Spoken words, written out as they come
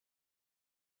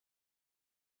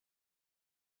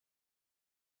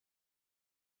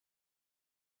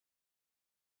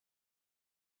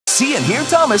See and hear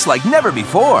Thomas like never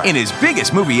before in his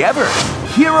biggest movie ever,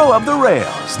 Hero of the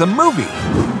Rails, the movie.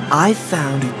 I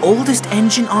found the oldest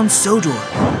engine on Sodor.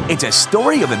 It's a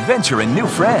story of adventure and new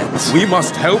friends. We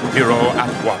must help Hero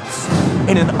at once.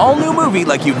 In an all-new movie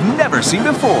like you've never seen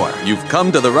before. You've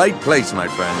come to the right place, my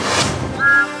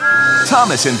friend.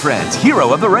 Thomas and Friends,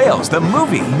 Hero of the Rails, the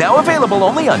movie. Now available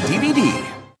only on DVD.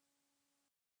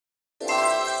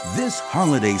 This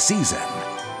holiday season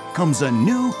comes a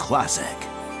new classic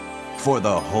for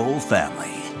the whole family.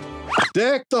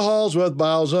 Deck the halls with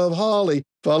boughs of holly.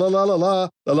 Fa la la la la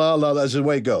la la la. That's the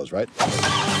way it goes, right?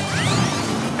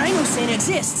 I know Santa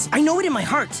exists. I know it in my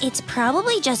heart. It's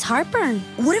probably just heartburn.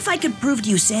 What if I could prove to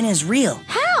you Santa is real?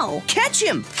 How? Catch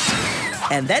him!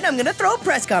 And then I'm gonna throw a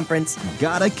press conference.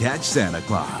 Gotta Catch Santa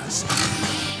Claus.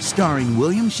 Starring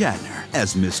William Shatner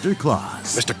as Mr.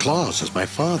 Claus. Mr. Claus is my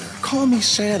father. Call me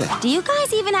Santa. Do you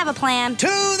guys even have a plan? To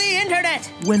the internet!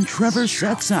 When Trevor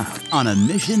sets out on a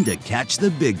mission to catch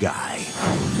the big guy,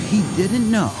 he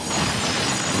didn't know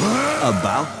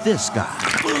about this guy.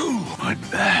 I'm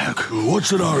back.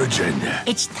 What's on our agenda?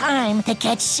 It's time to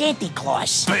catch Santa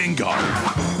Claus. Bingo.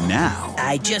 Now,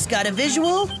 I just got a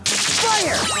visual.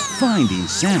 Fire! finding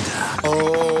Santa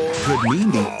could mean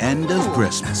the end of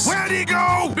Christmas. Where'd he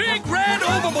go? Big Red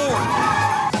overboard!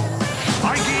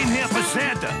 I came here for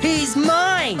Santa. He's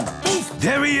mine!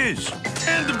 There he is.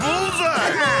 And the bullseye.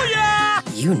 Oh, yeah!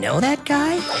 You know that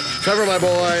guy? Trevor, my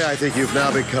boy, I think you've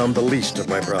now become the least of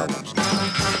my problems.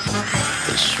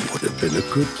 This would have been a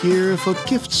good year for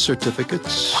gift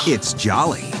certificates. It's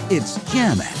jolly. It's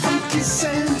jamming. Funky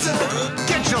Santa.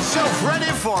 Get yourself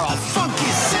ready for a funky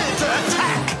Santa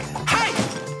attack.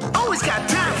 Hey, always got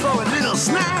time for a little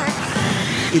snack.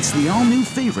 It's the all-new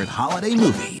favorite holiday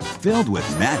movie filled with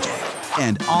magic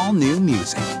and all-new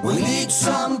music. We need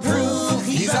some proof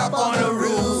he's up on a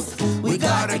roof. We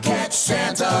gotta catch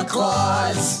Santa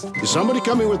Claus. Is somebody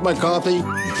coming with my coffee?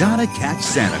 Gotta Catch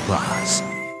Santa Claus.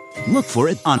 Look for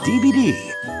it on DVD.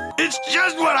 It's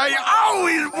just what I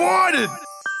always wanted.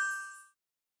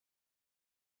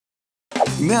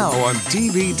 Now on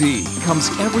DVD comes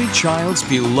every child's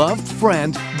beloved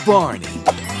friend, Barney.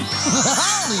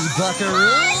 Howdy,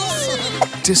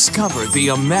 buckaroos! Discover the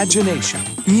imagination,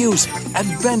 music,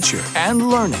 adventure, and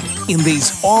learning in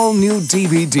these all-new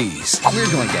DVDs.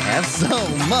 We're going to have so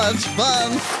much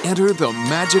fun. Enter the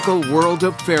magical world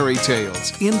of fairy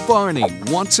tales in Barney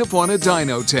Once Upon a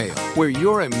Dino Tale, where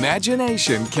your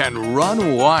imagination can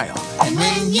run wild. And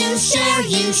when you share,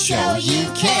 you show you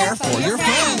care for your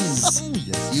friends.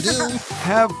 Yes, you do.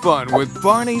 Have fun with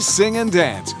Barney Sing and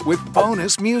Dance with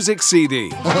bonus music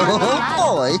CD. Oh,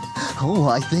 boy. Oh,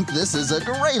 I think this is a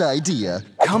great idea.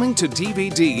 Coming to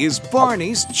DVD is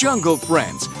Barney's Jungle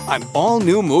Friends, an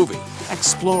all-new movie.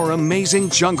 Explore amazing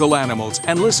jungle animals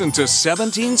and listen to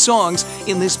 17 songs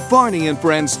in this Barney and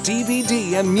Friends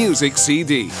DVD and music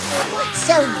CD.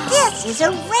 So this is a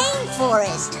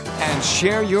rainforest. And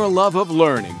share your love of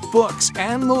learning, books,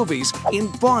 and movies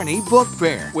in Barney Book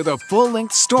Fair with a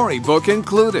full-length storybook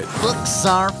included. Books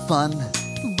are fun.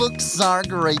 Books are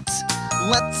great.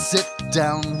 Let's sit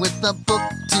down with a book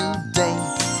today.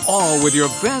 All with your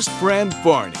best friend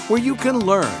Barney, where you can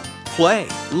learn, play,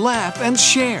 laugh, and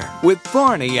share with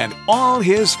Barney and all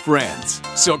his friends.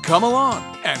 So come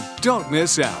along and don't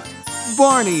miss out.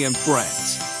 Barney and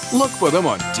Friends. Look for them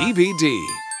on DVD.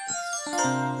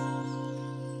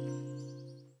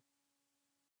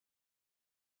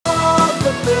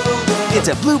 It's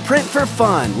a blueprint for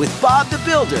fun with Bob the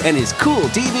Builder and his cool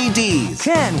DVDs.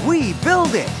 Can we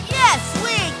build it? Yes,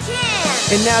 we can.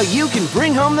 And now you can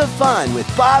bring home the fun with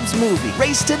Bob's movie,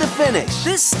 Race to the Finish.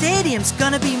 This stadium's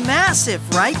gonna be massive,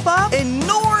 right, Bob?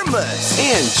 Enormous!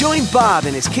 And join Bob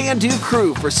and his can-do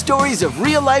crew for stories of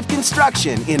real-life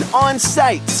construction in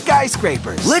on-site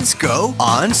skyscrapers. Let's go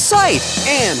on-site!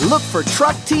 And look for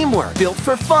truck teamwork built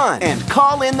for fun and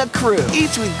call in the crew,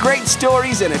 each with great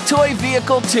stories and a toy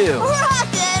vehicle too.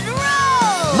 Rock and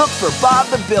roll! Look for Bob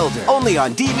the Builder, only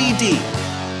on DVD.